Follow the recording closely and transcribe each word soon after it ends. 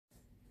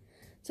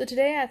So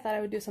today I thought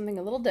I would do something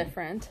a little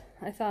different.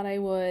 I thought I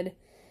would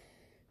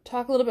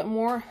talk a little bit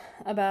more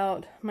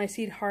about my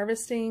seed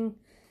harvesting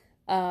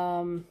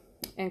and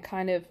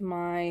kind of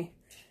my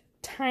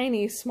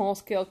tiny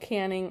small-scale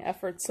canning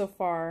efforts so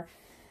far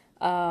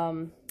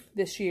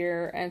this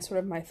year and sort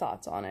of my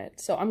thoughts on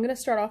it. So I'm going to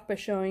start off by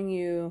showing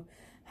you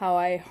how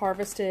I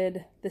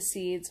harvested the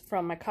seeds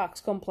from my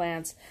coxcomb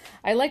plants.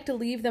 I like to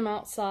leave them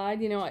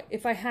outside. You know,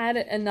 if I had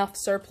enough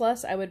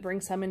surplus, I would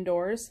bring some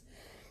indoors,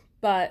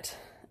 but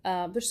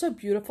they're so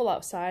beautiful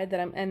outside that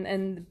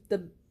and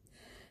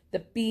the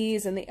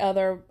bees and the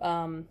other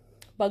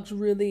bugs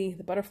really,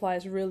 the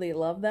butterflies really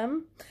love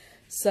them.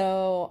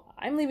 So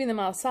I'm leaving them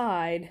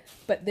outside,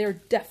 but they're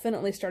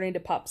definitely starting to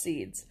pop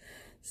seeds.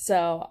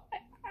 So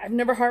I've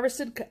never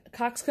harvested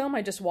coxcomb.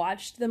 I just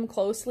watched them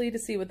closely to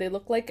see what they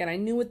look like, and I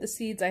knew what the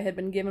seeds I had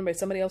been given by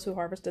somebody else who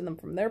harvested them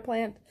from their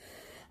plant.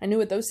 I knew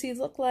what those seeds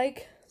looked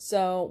like.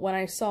 So when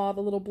I saw the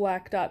little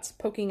black dots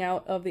poking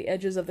out of the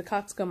edges of the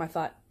coxcomb, I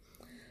thought,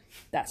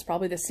 that's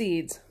probably the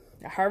seeds.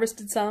 I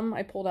harvested some.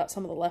 I pulled out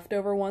some of the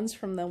leftover ones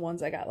from the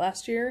ones I got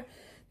last year.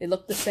 They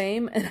looked the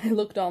same, and I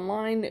looked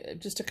online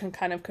just to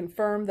kind of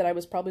confirm that I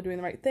was probably doing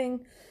the right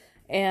thing.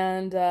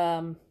 And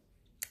now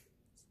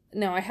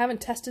I haven't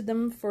tested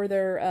them for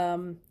their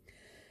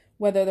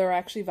whether they're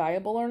actually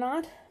viable or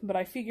not, but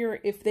I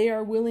figure if they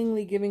are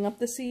willingly giving up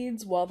the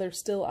seeds while they're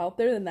still out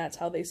there, then that's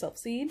how they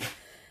self-seed.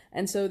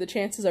 And so the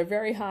chances are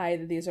very high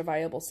that these are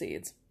viable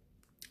seeds.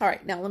 All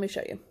right, now let me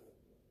show you.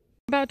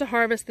 I'm about to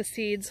harvest the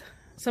seeds,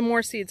 some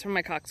more seeds from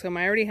my coxcomb.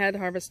 I already had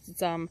harvested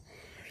some,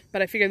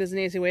 but I figured there's an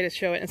easy way to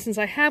show it. And since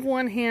I have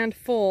one hand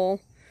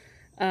full,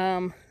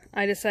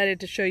 I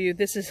decided to show you.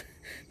 This is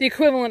the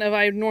equivalent of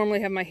I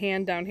normally have my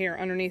hand down here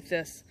underneath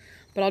this,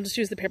 but I'll just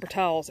use the paper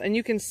towels. And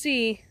you can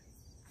see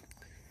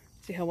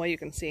how well you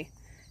can see.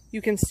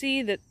 You can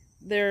see that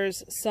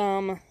there's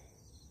some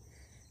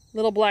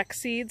little black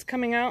seeds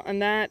coming out,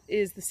 and that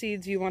is the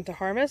seeds you want to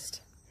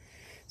harvest.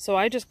 So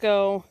I just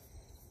go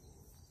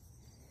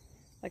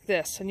like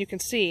this, and you can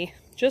see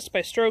just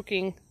by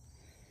stroking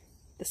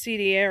the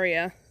seedy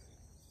area,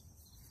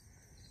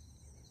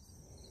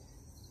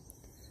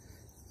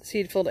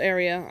 seed-filled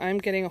area, I'm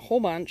getting a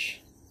whole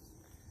bunch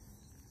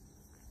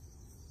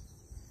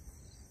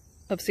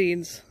of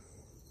seeds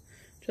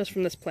just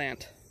from this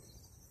plant.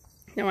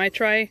 Now I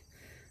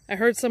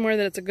heard somewhere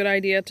that it's a good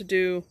idea to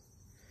do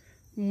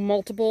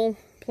multiple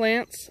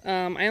plants.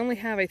 I only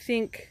have, I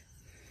think,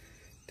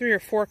 3 or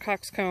 4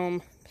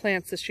 coxcomb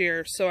plants this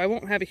year, so I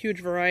won't have a huge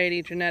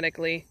variety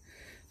genetically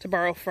to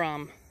borrow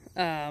from,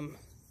 but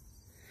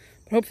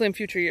hopefully in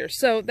future years.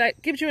 So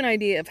that gives you an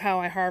idea of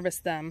how I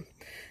harvest them.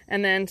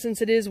 And then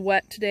since it is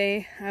wet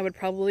today, I would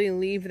probably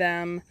leave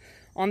them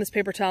on this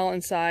paper towel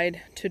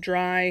inside to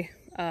dry,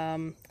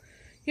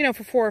 you know,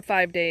 for 4 or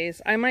 5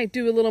 days. I might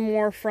do a little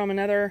more from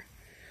another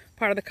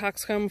part of the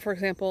coxcomb. For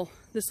example,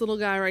 this little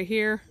guy right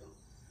here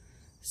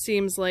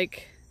seems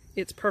like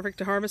it's perfect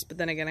to harvest, but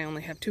then again, I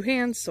only have 2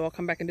 hands, so I'll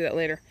come back and do that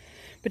later.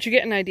 But you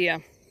get an idea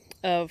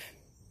of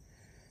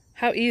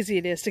how easy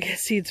it is to get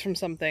seeds from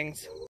some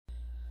things.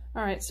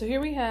 All right, so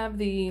here we have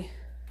the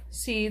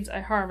seeds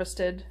I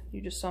harvested.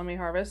 You just saw me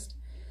harvest.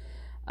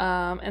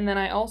 And then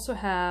I also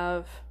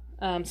have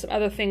some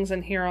other things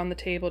in here on the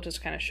table just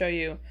to kind of show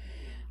you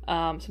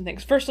some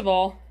things. First of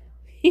all,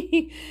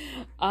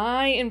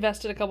 I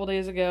invested a couple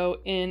days ago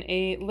in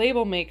a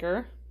label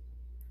maker.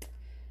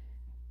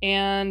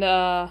 And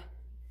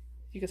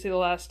you can see the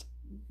last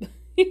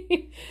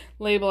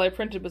label I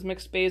printed was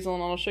mixed basil,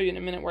 and I'll show you in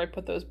a minute where I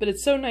put those. But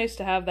it's so nice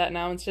to have that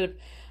now instead of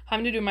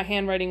having to do my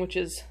handwriting, which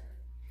is,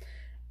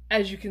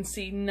 as you can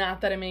see, not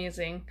that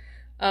amazing.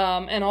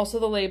 And also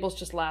the labels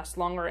just last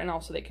longer, and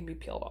also they can be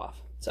peeled off.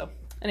 So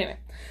anyway,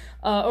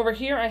 over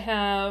here I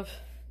have,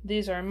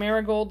 these are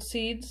marigold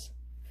seeds.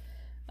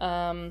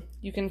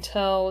 You can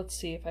tell, let's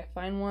see if I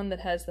find one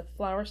that has the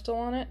flower still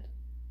on it.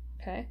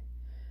 Okay.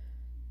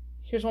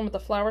 Here's one with the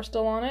flower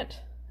still on it.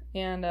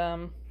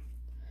 And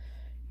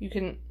you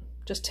can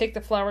just take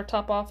the flower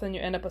top off, and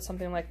you end up with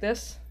something like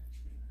this.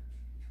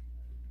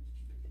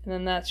 And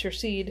then that's your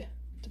seed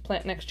to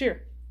plant next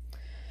year.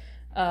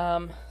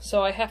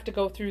 So I have to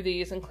go through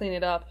these and clean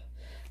it up,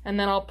 and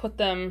then I'll put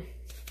them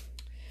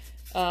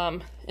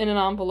in an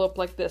envelope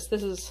like this.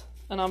 This is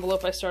an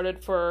envelope I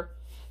started for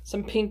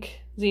some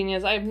pink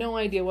zinnias. I have no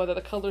idea whether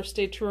the colors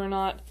stay true or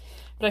not,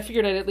 but I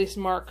figured I'd at least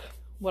mark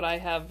what I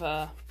have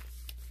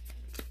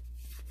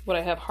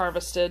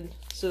harvested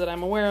so that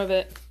I'm aware of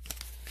it.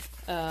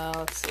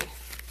 Let's see.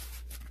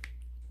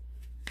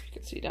 You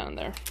can see down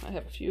there, I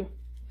have a few.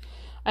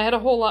 I had a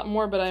whole lot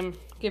more, but I'm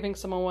giving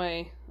some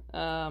away.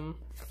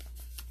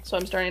 So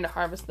I'm starting to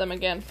harvest them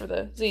again for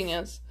the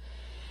zinnias.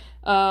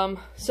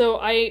 So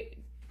I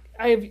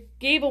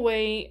gave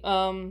away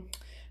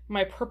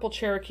my purple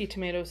Cherokee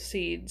tomato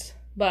seeds,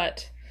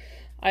 but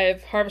I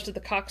have harvested the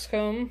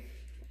coxcomb.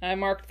 I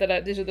marked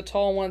that these are the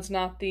tall ones,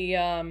 not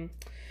the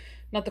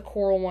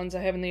coral ones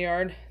I have in the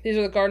yard. These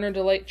are the Gardener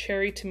Delight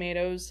cherry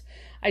tomatoes.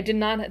 I did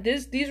not,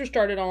 these were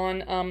started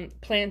on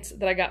plants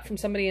that I got from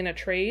somebody in a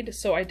trade,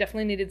 so I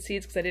definitely needed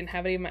seeds because I didn't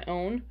have any of my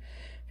own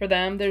for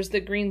them. There's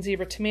the green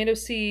zebra tomato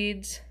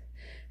seeds.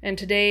 And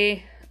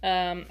today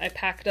I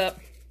packed up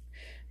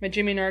my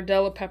Jimmy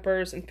Nardella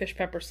peppers and fish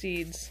pepper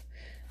seeds.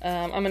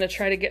 I'm going to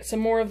try to get some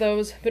more of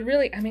those. But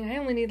really, I mean, I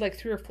only need like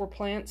 3 or 4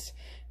 plants,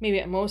 maybe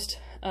at most,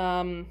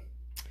 for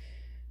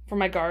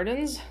my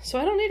gardens. So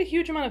I don't need a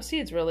huge amount of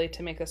seeds really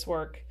to make this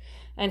work.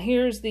 And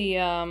here's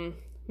the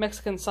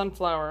Mexican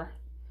sunflower.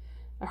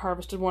 I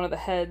harvested one of the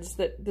heads.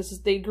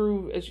 They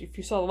grew, as if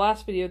you saw the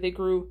last video, they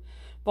grew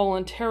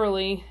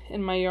voluntarily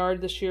in my yard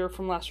this year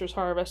from last year's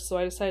harvest. So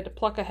I decided to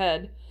pluck a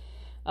head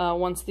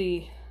once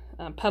the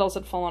petals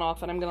had fallen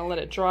off, and I'm going to let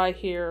it dry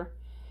here.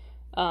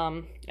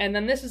 And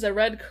then this is a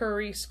red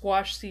curry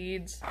squash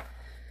seeds.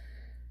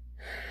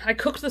 I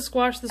cooked the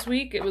squash this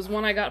week. It was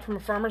one I got from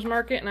a farmer's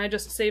market, and I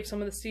just saved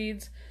some of the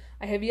seeds.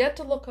 I have yet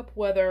to look up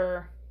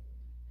whether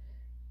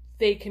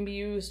they can be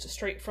used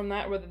straight from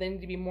that, whether they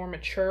need to be more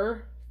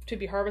mature to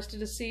be harvested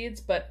as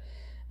seeds, but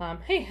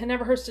hey, it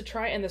never hurts to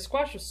try, and the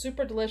squash was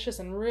super delicious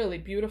and really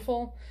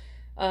beautiful.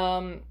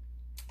 So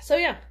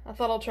yeah, I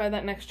thought I'll try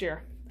that next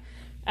year.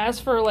 As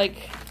for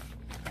like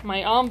my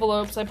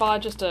envelopes, I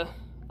bought just a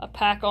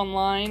pack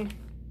online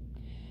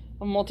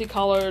of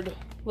multicolored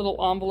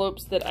little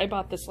envelopes that I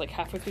bought this like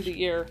halfway through the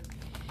year,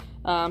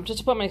 just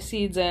to put my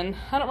seeds in.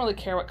 I don't really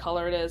care what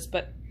color it is,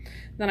 but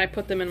then I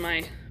put them in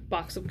my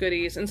box of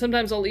goodies, and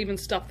sometimes I'll even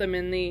stuff them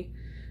in the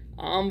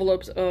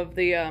envelopes of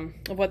the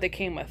of what they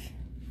came with,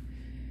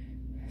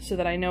 so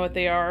that I know what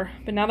they are.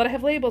 But now that I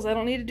have labels, I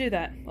don't need to do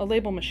that. A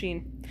label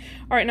machine.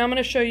 All right, now I'm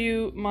going to show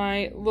you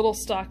my little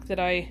stock that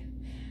I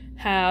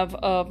have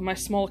of my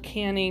small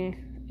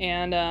canning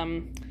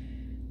and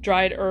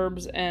dried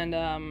herbs and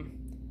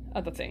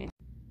other things.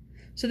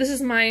 So this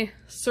is my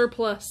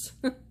surplus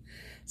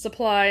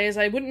supplies.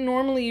 I wouldn't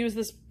normally use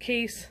this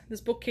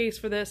bookcase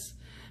for this,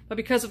 but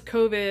because of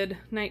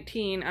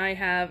COVID-19, I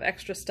have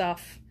extra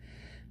stuff,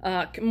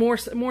 more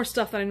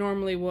stuff than I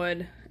normally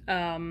would.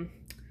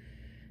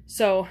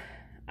 So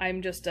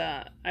I'm just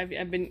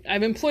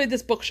I've employed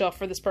this bookshelf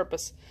for this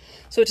purpose.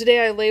 So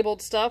today I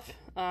labeled stuff.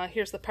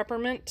 Here's the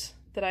peppermint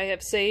that I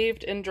have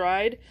saved and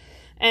dried,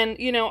 and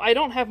you know, I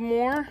don't have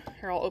more.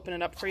 Here, I'll open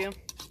it up for you.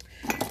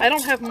 I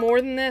don't have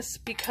more than this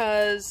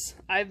because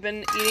I've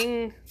been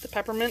eating the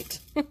peppermint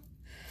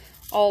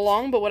all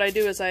along, but what I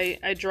do is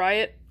I dry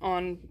it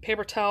on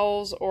paper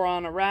towels or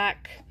on a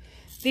rack.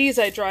 These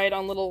I dried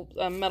on little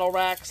metal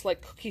racks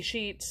like cookie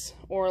sheets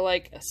or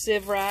like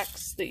sieve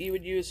racks that you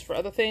would use for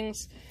other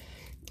things.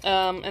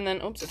 And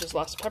then, oops, I just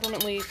lost a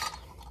peppermint leaf.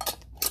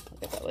 I'll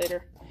get that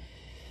later.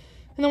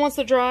 And then once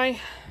they're dry,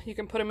 you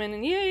can put them in,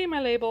 and yay,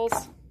 my labels.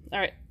 All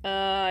right,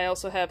 I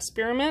also have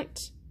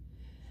spearmint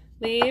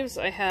leaves.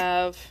 I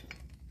have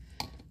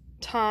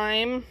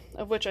thyme,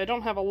 of which I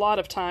don't have a lot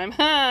of thyme.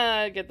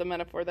 Ha! Get the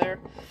metaphor there.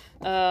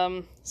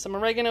 Some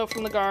oregano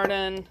from the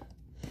garden.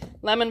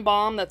 Lemon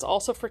balm, that's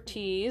also for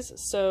teas.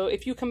 So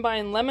if you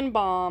combine lemon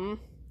balm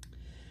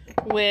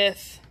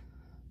with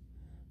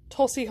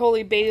Tulsi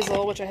Holy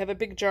basil, which I have a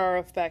big jar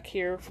of back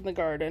here from the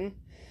garden,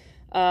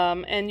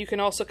 and you can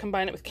also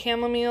combine it with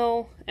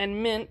chamomile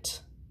and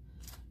mint,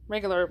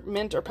 regular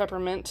mint or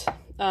peppermint,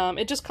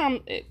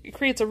 it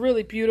creates a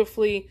really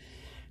beautifully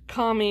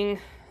calming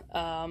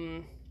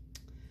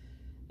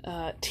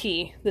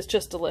tea that's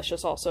just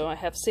delicious. Also, I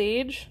have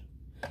sage.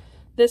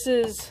 This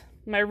is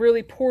my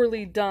really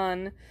poorly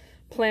done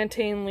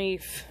plantain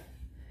leaf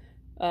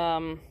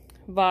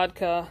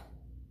vodka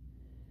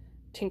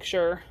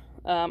tincture.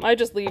 I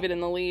just leave it in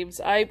the leaves.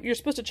 You're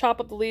supposed to chop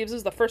up the leaves. This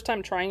is the first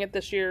time trying it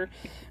this year.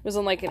 It was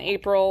in like in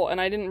April,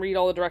 and I didn't read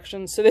all the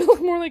directions, so they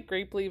look more like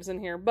grape leaves in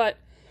here. But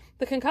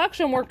the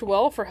concoction worked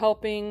well for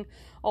helping,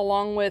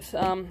 along with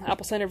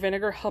apple cider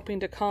vinegar,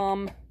 helping to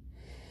calm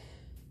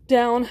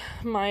down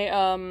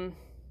my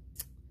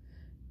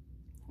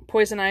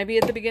poison ivy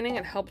at the beginning.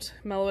 It helped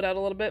mellow it out a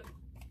little bit.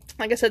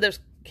 Like I said, there's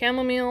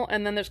chamomile,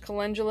 and then there's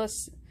calendula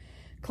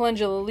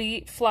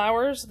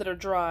flowers that are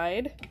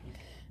dried.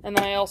 And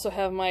then I also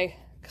have my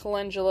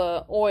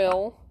calendula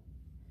oil,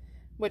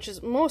 which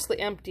is mostly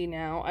empty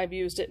now. I've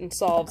used it in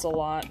salves a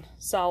lot.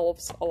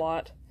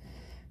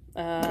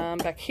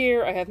 Back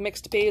here I have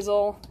mixed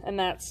basil, and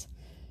that's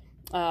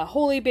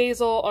holy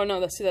basil. Oh no,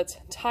 that's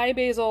Thai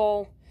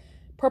basil,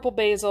 purple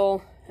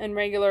basil, and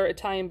regular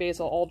Italian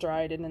basil, all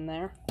dried and in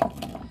there.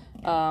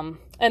 And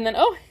then,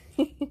 oh,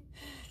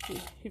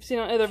 you've seen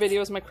on other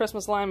videos my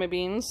Christmas lima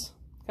beans.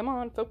 Come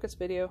on, focus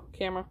video,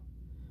 camera.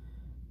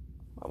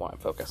 I want to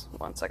focus.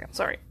 1 second,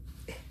 sorry.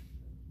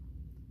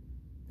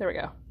 There we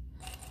go.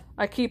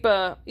 I keep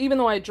even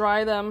though I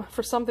dry them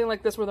for something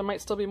like this where there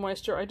might still be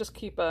moisture, I just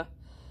keep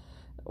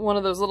one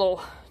of those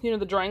little, you know,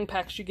 the drying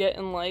packs you get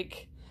in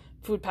like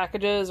food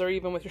packages or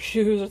even with your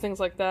shoes or things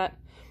like that.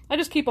 I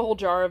just keep a whole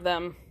jar of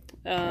them,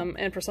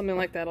 and for something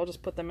like that, I'll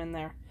just put them in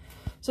there.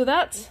 So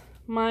that's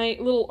my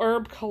little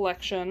herb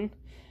collection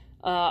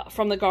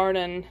from the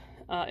garden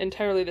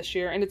entirely this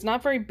year, and it's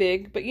not very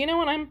big, but you know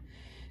what, I'm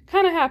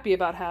kind of happy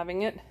about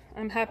having it.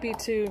 I'm happy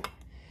to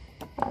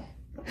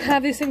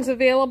have these things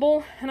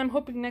available, and I'm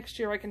hoping next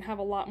year I can have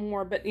a lot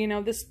more. But you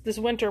know, this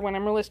winter when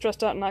I'm really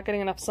stressed out and not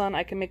getting enough sun,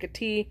 I can make a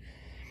tea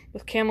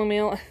with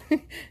chamomile.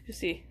 You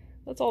see,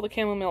 that's all the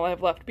chamomile I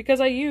have left, because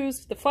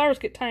the flowers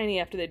get tiny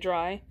after they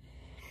dry.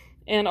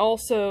 And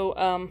also,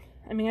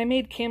 I mean, I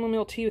made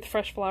chamomile tea with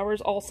fresh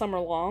flowers all summer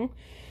long,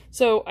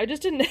 so I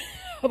just didn't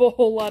have a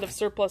whole lot of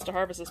surplus to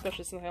harvest,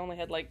 especially since I only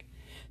had like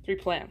 3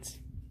 plants.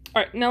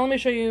 Alright, now let me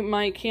show you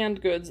my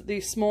canned goods,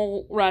 these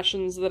small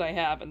rations that I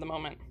have at the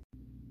moment.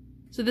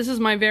 So this is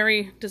my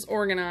very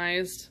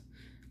disorganized,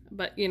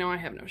 but you know, I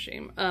have no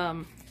shame,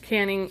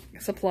 canning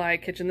supply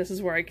kitchen. This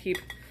is where I keep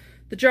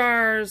the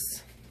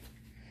jars.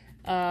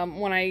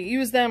 When I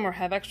use them or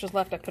have extras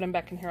left, I put them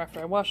back in here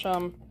after I wash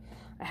them.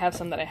 I have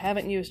some that I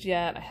haven't used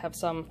yet. I have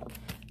some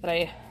that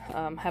I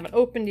haven't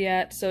opened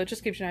yet. So it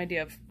just gives you an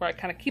idea of where I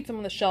kind of keep them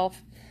on the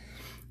shelf.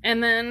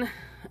 And then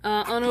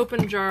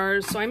unopened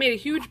jars. So I made a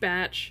huge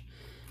batch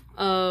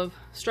of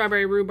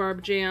strawberry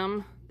rhubarb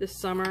jam this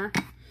summer,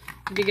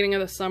 beginning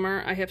of the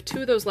summer. I have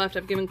 2 of those left.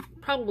 I've given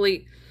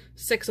probably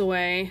 6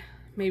 away,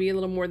 maybe a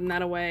little more than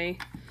that away.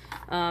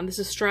 This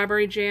is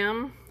strawberry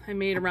jam I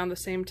made around the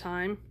same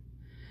time.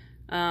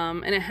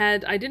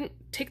 And I didn't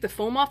take the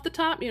foam off the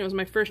top. You know, it was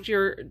my first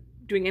year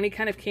doing any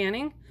kind of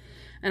canning,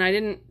 and I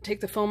didn't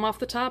take the foam off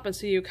the top, and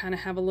so you kind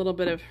of have a little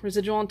bit of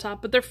residual on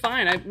top, but they're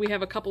fine. We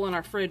have a couple in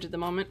our fridge at the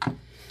moment.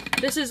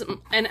 This is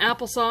an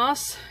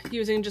applesauce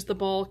using just the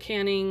ball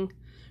canning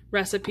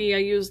recipe. I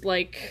used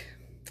like,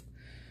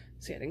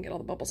 see, I didn't get all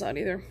the bubbles out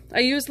either. I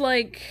used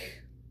like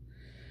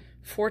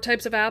 4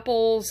 types of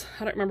apples.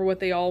 I don't remember what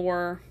they all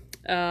were,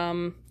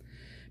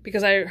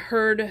 because I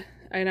heard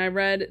and I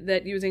read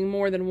that using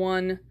more than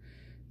 1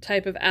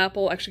 type of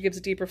apple actually gives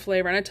a deeper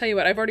flavor. And I tell you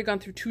what, I've already gone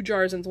through 2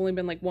 jars and it's only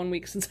been like 1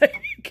 week since I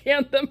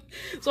canned them.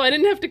 So I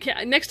didn't have to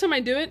can. Next time I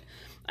do it,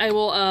 I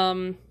will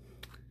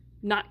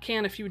not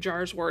can a few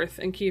jars worth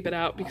and keep it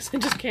out, because I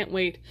just can't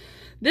wait.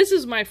 This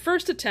is my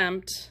first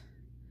attempt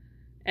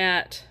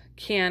at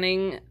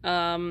canning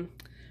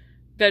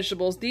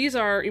vegetables. These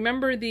are,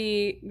 remember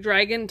the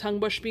dragon tongue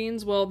bush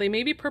beans? Well, they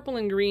may be purple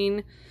and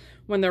green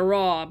when they're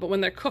raw, but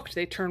when they're cooked,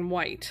 they turn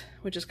white,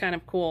 which is kind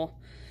of cool.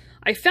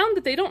 I found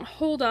that they don't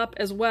hold up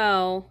as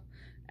well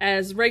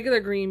as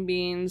regular green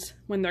beans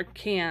when they're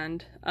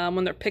canned,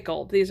 when they're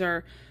pickled. These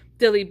are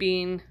dilly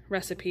bean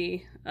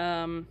recipe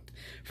from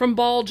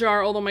Ball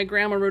Jar, although my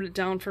grandma wrote it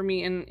down for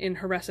me in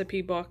her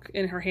recipe book,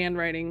 in her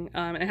handwriting.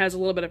 It has a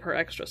little bit of her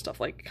extra stuff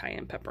like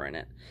cayenne pepper in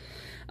it.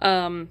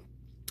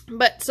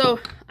 But so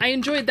I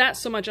enjoyed that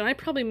so much, and I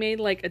probably made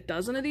like a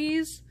dozen of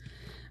these,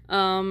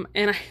 and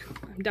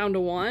I'm down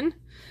to 1.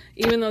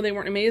 Even though they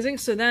weren't amazing.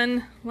 So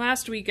then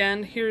last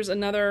weekend, here's the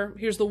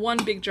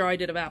 1 big jar I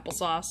did of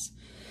applesauce.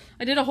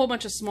 I did a whole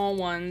bunch of small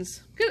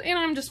ones, because, you know,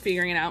 I'm just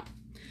figuring it out.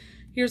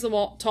 Here's the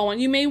tall one.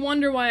 You may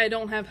wonder why I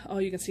don't have, oh,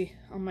 you can see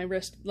on my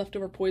wrist,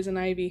 leftover poison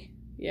ivy.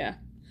 Yeah,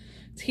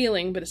 it's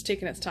healing, but it's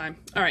taking its time.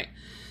 All right.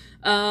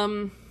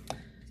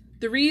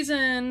 The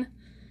reason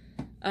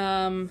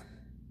I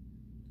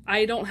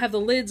don't have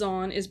the lids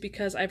on is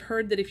because I've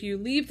heard that if you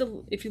leave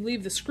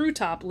the screw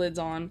top lids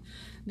on,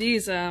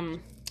 these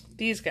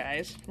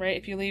guys, right?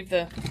 If you leave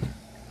the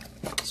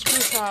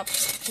screw top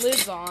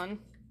lids on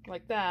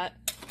like that,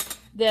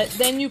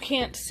 then you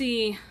can't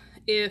see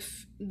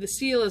if the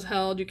seal is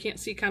held. You can't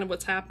see kind of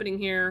what's happening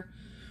here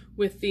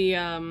with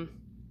the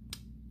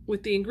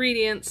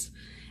ingredients.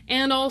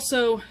 And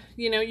also,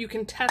 you know, you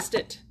can test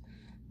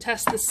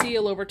the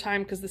seal over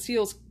time, because the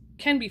seals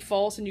can be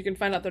false and you can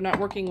find out they're not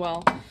working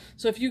well.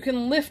 So if you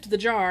can lift the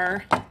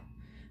jar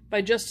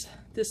by just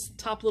this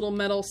top little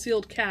metal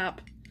sealed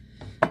cap,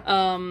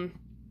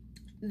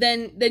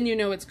 then you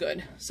know it's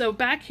good. So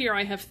back here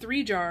I have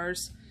 3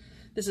 jars.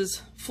 This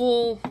is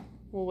full,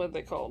 well, what are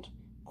they called?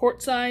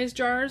 Quart-size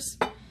jars.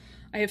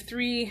 I have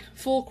 3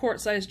 full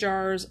quart-size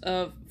jars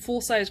of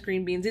full-size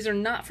green beans. These are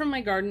not from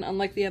my garden,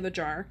 unlike the other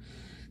jar.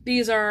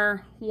 These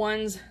are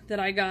ones that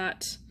I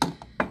got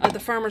at the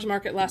farmer's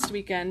market last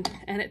weekend,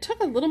 and it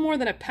took a little more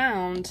than a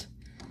pound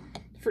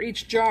for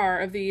each jar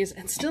of these,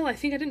 and still I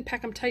think I didn't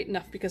pack them tight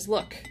enough, because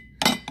look,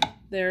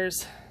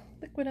 there's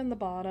liquid in the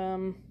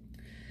bottom.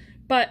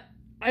 But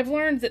I've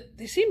learned that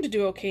they seem to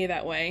do okay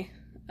that way,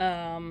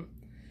 having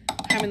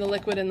the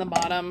liquid in the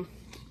bottom,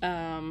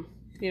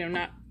 you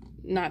know,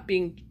 not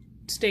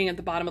staying at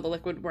the bottom of the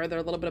liquid where they're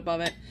a little bit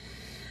above it.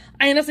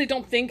 I honestly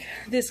don't think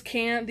these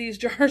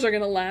jars are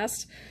going to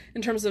last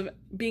in terms of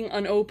being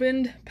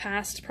unopened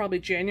past probably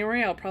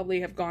January. I'll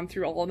probably have gone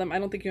through all of them. I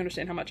don't think you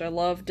understand how much I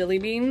love dilly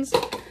beans,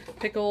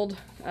 pickled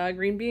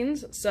green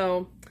beans.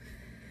 So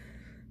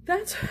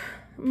that's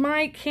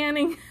my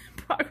canning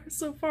progress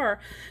so far.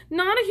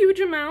 Not a huge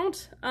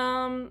amount,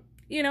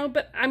 you know,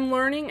 but I'm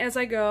learning as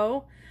I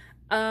go.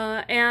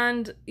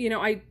 And, you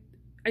know,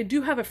 I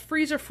do have a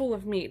freezer full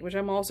of meat, which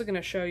I'm also going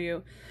to show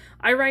you.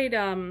 I write,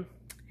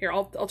 here,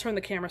 I'll turn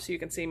the camera so you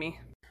can see me.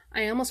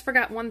 I almost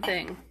forgot one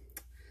thing.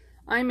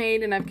 I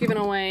made, and I've given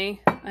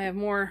away, I have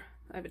a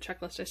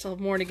checklist, I still have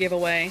more to give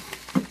away.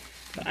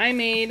 But I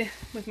made,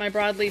 with my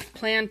broadleaf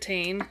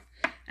plantain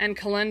and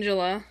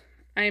calendula,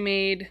 I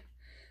made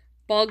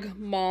Bug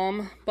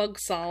Balm, Bug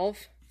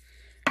Salve.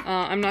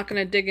 I'm not going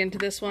to dig into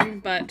this one,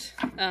 but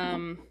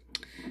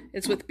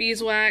it's with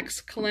beeswax,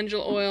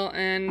 calendula oil,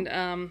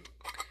 and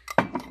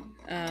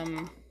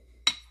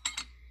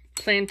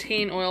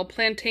plantain oil.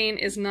 Plantain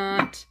is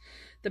not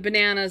the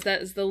bananas,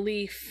 that is the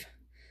leaf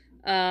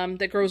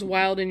that grows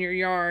wild in your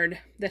yard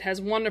that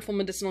has wonderful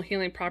medicinal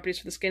healing properties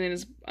for the skin and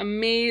is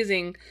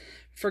amazing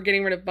for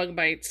getting rid of bug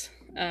bites.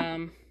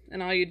 And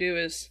all you do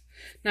is...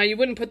 Now, you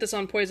wouldn't put this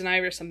on poison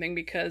ivy or something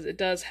because it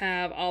does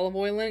have olive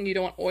oil in it, and you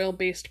don't want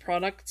oil-based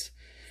products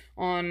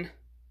on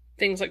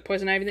things like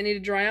poison ivy that need to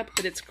dry up,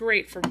 but it's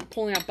great for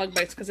pulling out bug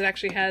bites because it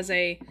actually has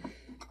a...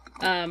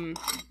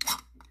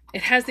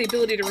 it has the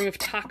ability to remove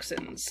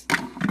toxins.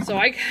 So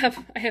I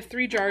have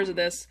 3 jars of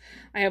this.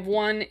 I have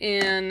one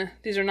in...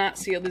 These are not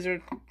sealed. These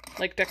are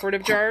like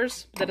decorative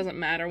jars, but that doesn't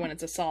matter when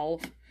it's a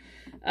salve.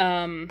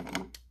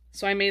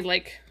 So I made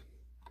like...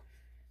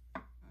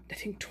 I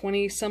think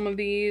 20 some of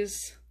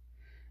these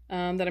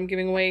that I'm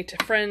giving away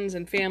to friends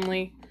and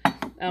family.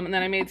 And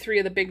then I made 3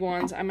 of the big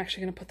ones. I'm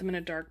actually going to put them in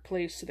a dark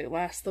place so they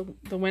last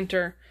the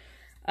winter.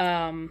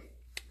 And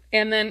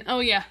then, oh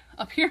yeah,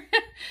 up here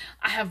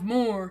I have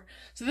more.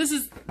 So this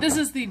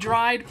is the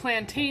dried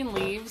plantain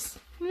leaves.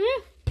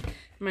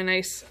 My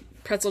nice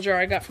pretzel jar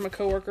I got from a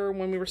coworker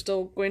when we were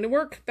still going to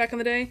work back in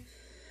the day.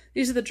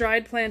 These are the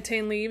dried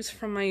plantain leaves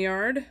from my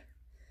yard.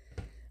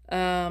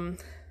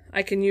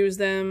 I can use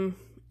them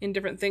in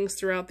different things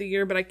throughout the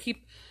year, but I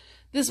keep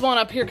this one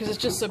up here because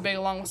it's just so big,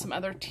 along with some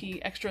other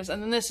tea extras.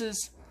 And then this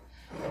is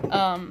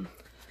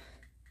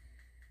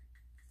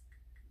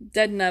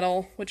dead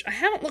nettle, which I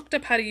haven't looked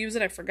up how to use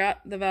it. I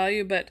forgot the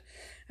value, but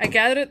I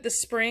gathered it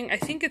this spring. I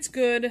think it's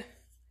good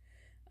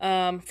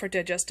for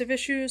digestive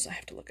issues. I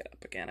have to look it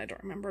up again. I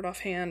don't remember it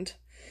offhand.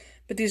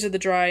 But these are the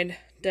dried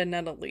dead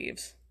nettle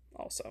leaves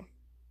also.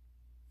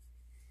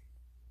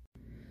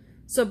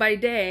 So by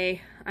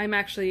day, I'm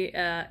actually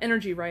an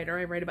energy writer.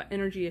 I write about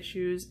energy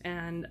issues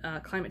and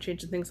climate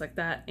change and things like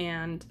that.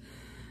 And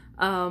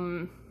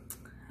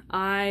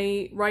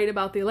I write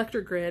about the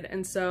electric grid.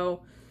 And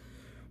so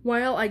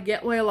while I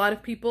get why a lot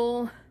of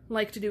people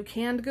like to do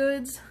canned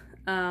goods,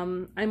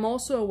 I'm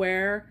also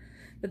aware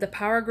that the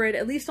power grid,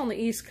 at least on the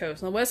East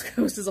Coast, on the West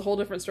Coast is a whole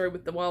different story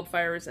with the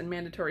wildfires and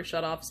mandatory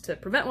shutoffs to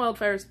prevent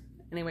wildfires.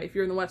 Anyway, if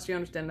you're in the West, you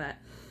understand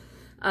that.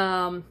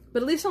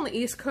 But at least on the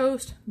East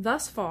Coast,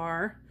 thus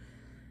far,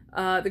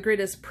 the grid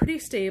is pretty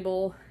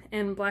stable,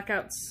 and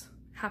blackouts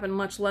happen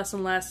much less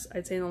and less,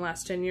 I'd say, in the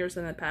last 10 years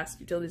than in the past.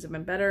 Utilities have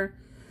been better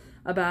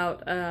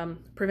about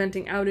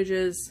preventing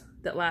outages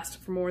that last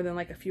for more than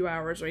like a few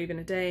hours or even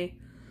a day.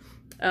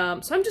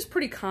 So I'm just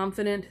pretty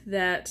confident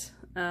that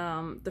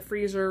the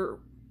freezer,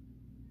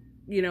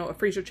 you know, a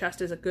freezer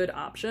chest is a good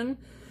option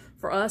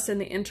for us in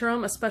the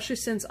interim, especially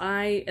since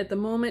I, at the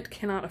moment,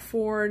 cannot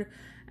afford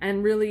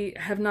and really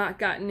have not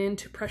gotten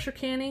into pressure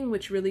canning,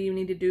 which really you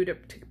need to do to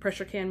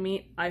pressure can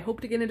meat. I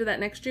hope to get into that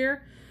next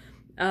year.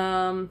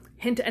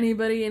 Hint to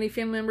anybody, any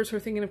family members who are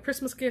thinking of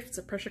Christmas gifts,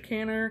 a pressure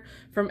canner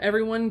from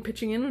everyone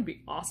pitching in would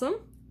be awesome.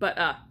 But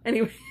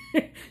anyway,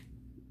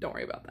 don't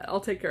worry about that. I'll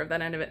take care of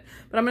that end of it.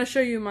 But I'm going to show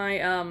you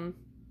my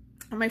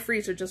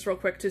freezer just real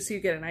quick to so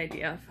you get an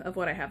idea of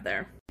what I have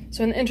there.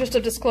 So in the interest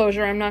of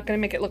disclosure, I'm not going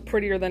to make it look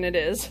prettier than it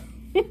is.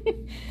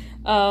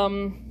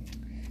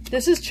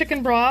 This is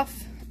chicken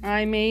broth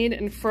I made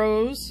and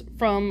froze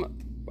from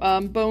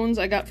bones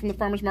I got from the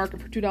farmer's market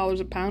for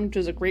 $2 a pound, which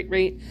is a great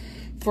rate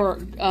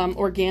for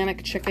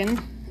organic chicken.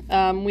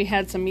 We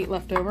had some meat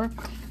left over.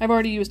 I've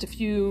already used a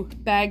few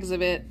bags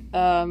of it,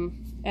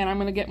 and I'm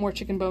going to get more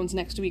chicken bones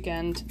next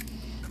weekend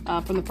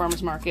from the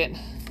farmer's market.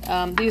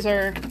 These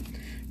are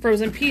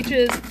frozen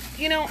peaches.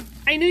 You know,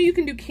 I know you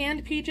can do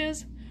canned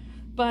peaches,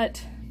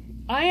 but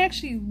I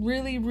actually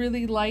really,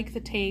 really like the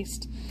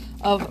taste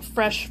of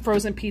fresh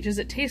frozen peaches.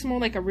 It tastes more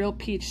like a real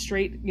peach,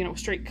 straight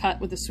cut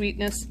with the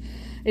sweetness.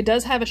 It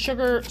does have a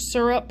sugar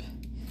syrup,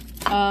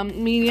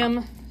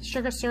 medium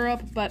sugar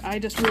syrup, but I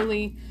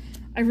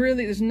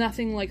really, there's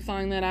nothing like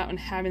thawing that out and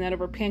having that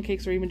over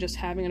pancakes or even just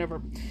having it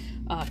over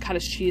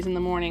cottage cheese in the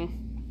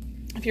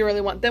morning, if you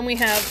really want. Then we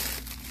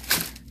have,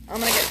 I'm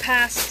gonna get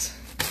past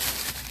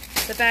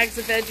the bags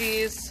of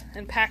veggies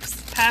and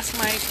past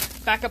my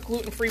backup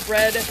gluten-free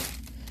bread.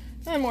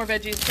 And more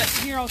veggies, but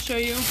here I'll show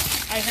you.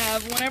 I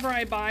have, whenever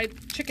I buy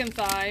chicken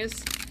thighs,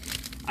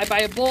 I buy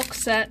a bulk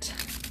set,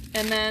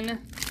 and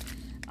then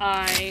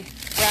I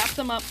wrap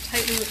them up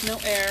tightly with no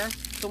air,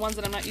 the ones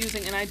that I'm not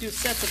using, and I do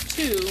sets of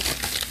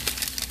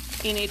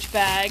 2 in each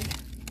bag,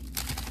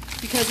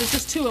 because it's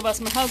just 2 of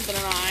us, my husband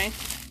and I,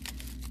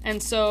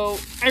 and so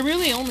I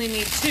really only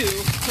need 2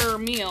 per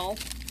meal.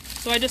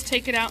 So I just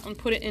take it out and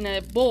put it in a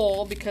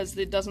bowl, because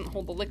it doesn't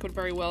hold the liquid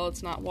very well,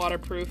 it's not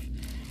waterproof.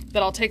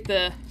 But I'll take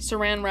the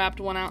saran wrapped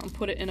one out and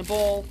put it in a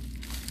bowl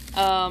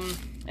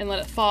and let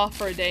it thaw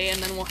for a day,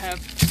 and then we'll have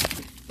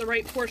the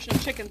right portion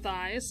of chicken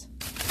thighs.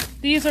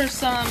 These are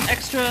some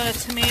extra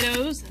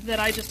tomatoes that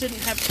I just didn't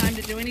have time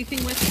to do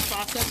anything with to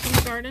process from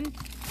the garden.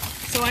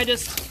 So I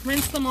just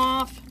rinsed them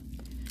off,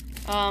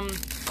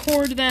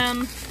 cored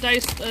them,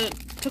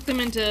 took them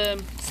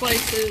into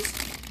slices,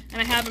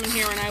 And I have them in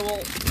here, and I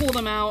will pull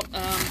them out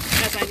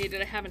as I need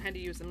it. I haven't had to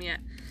use them yet.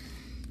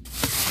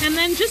 And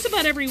then just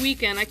about every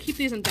weekend, I keep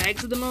these in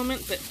bags at the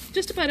moment, but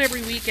just about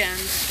every weekend,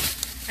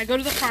 I go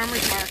to the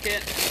farmer's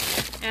market,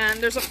 and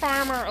there's a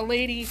farmer, a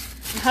lady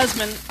and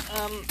husband,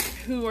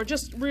 who are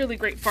just really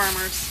great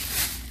farmers.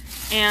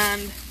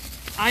 And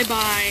I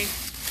buy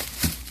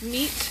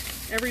meat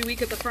every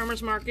week at the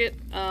farmer's market.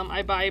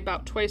 I buy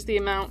about twice the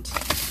amount.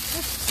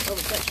 Oh,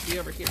 that should be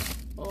over here.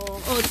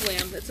 Oh, it's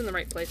lamb. It's in the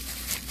right place.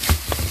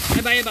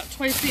 I buy about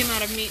twice the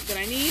amount of meat that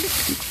I need.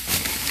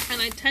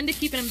 And I tend to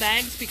keep it in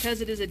bags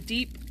because it is a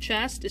deep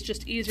chest. It's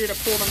just easier to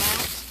pull them out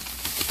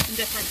in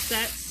different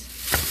sets.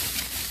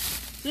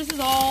 This is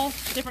all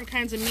different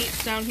kinds of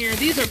meats down here.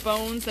 These are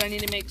bones that I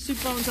need to make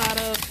soup bones out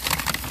of.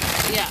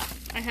 Yeah,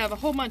 I have just a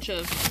whole bunch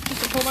of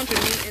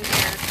meat in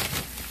here,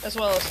 as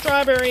well as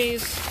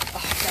strawberries.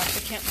 Oh gosh,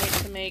 I can't wait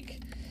to make.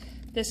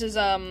 This is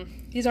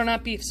these are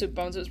not beef soup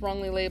bones. It was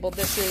wrongly labeled.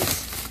 This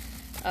is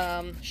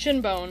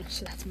shin bone,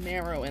 so that's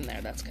marrow in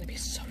there. That's gonna be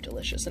so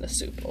delicious in a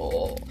soup.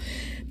 Oh,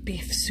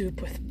 beef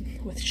soup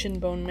with shin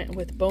bone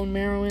with bone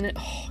marrow in it.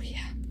 Oh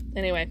yeah.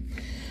 Anyway,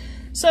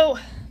 so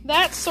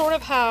that's sort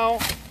of how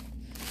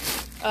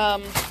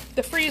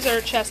the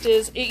freezer chest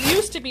is. It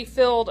used to be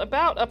filled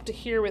about up to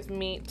here with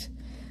meat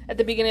at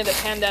the beginning of the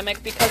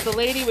pandemic, because the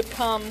lady would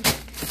come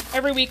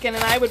every weekend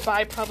and I would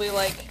buy probably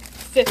like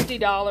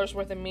 $50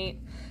 worth of meat,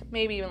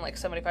 maybe even like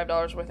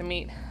 $75 worth of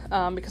meat,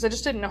 because I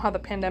just didn't know how the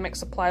pandemic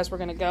supplies were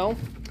going to go.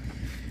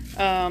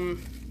 I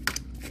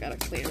gotta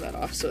clear that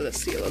off so the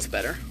seal is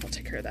better. I'll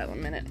take care of that in a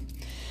minute.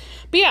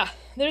 But yeah,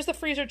 there's the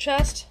freezer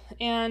chest,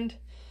 and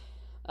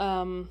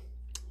let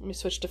me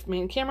switch to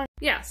main camera.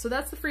 Yeah, so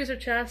that's the freezer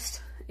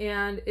chest,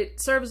 and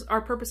it serves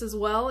our purposes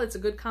well. It's a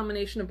good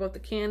combination of both the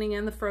canning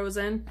and the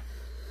frozen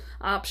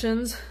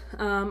options.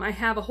 I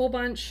have a whole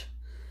bunch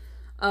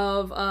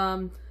of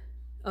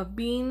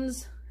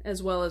beans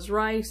as well as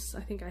rice.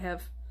 I think I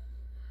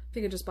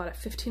just bought a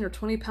 15 or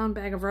 20 pound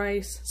bag of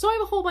rice. So I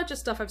have a whole bunch of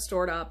stuff I've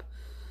stored up.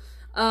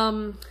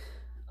 I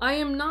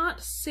am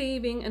not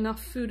saving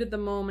enough food at the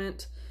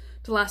moment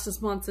to last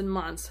us months and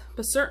months,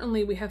 but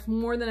certainly we have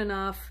more than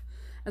enough,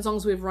 as long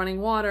as we have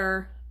running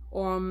water,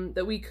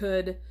 that we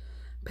could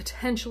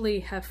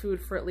potentially have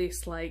food for at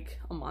least like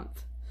a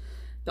month.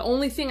 The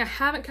only thing I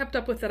haven't kept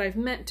up with that I've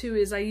meant to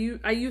is I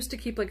used to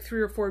keep like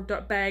 3 or 4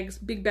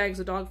 big bags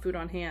of dog food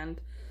on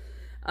hand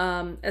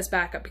as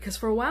backup, because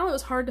for a while it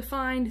was hard to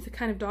find the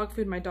kind of dog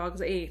food my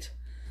dogs ate.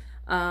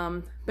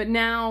 But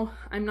now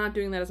I'm not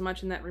doing that as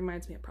much, and that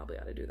reminds me I probably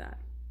ought to do that.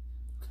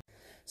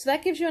 So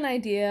that gives you an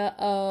idea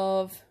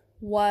of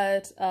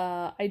what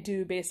I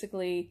do,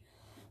 basically,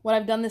 what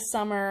I've done this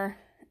summer,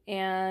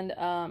 and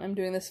I'm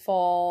doing this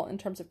fall in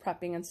terms of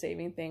prepping and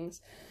saving things.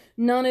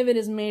 None of it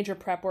is major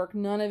prep work.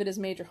 None of it is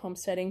major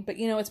homesteading. But,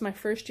 you know, it's my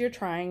first year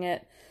trying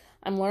it.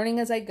 I'm learning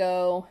as I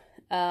go.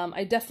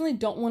 I definitely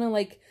don't want to,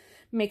 like,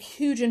 make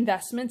huge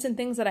investments in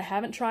things that I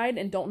haven't tried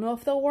and don't know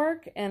if they'll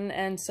work.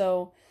 And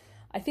so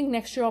I think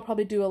next year I'll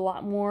probably do a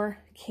lot more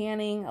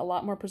canning, a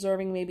lot more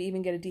preserving, maybe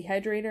even get a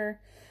dehydrator.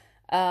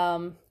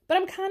 But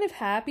I'm kind of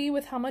happy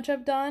with how much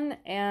I've done.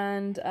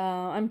 And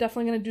I'm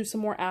definitely going to do some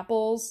more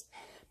apples,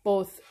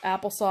 both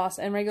applesauce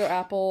and regular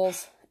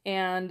apples.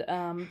 And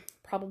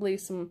probably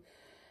some,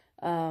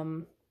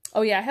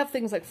 oh yeah, I have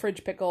things like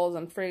fridge pickles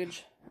and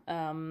fridge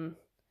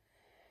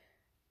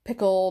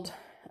pickled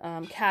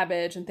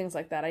cabbage and things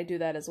like that. I do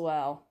that as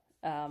well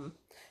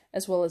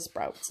as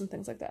sprouts and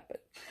things like that.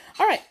 But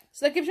all right,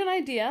 so that gives you an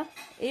idea.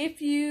 If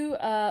you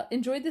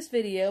enjoyed this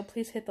video,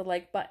 please hit the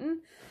like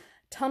button.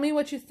 Tell me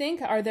what you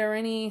think. Are there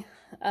any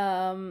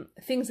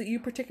things that you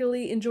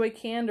particularly enjoy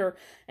canned, or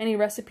any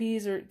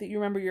recipes or that you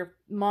remember your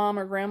mom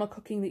or grandma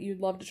cooking that you'd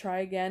love to try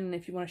again? And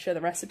if you want to share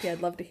the recipe,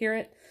 I'd love to hear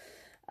it.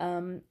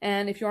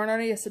 And if you aren't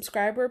already a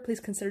subscriber,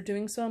 please consider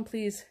doing so, and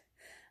please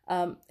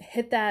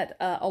hit that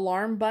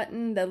alarm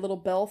button, that little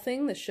bell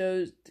thing that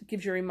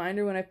gives you a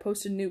reminder when I've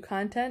posted new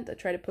content. I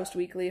try to post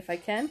weekly if I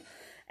can.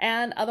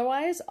 And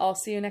otherwise, I'll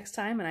see you next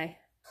time, and I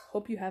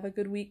hope you have a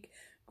good week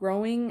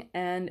growing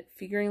and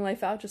figuring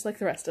life out just like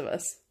the rest of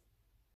us.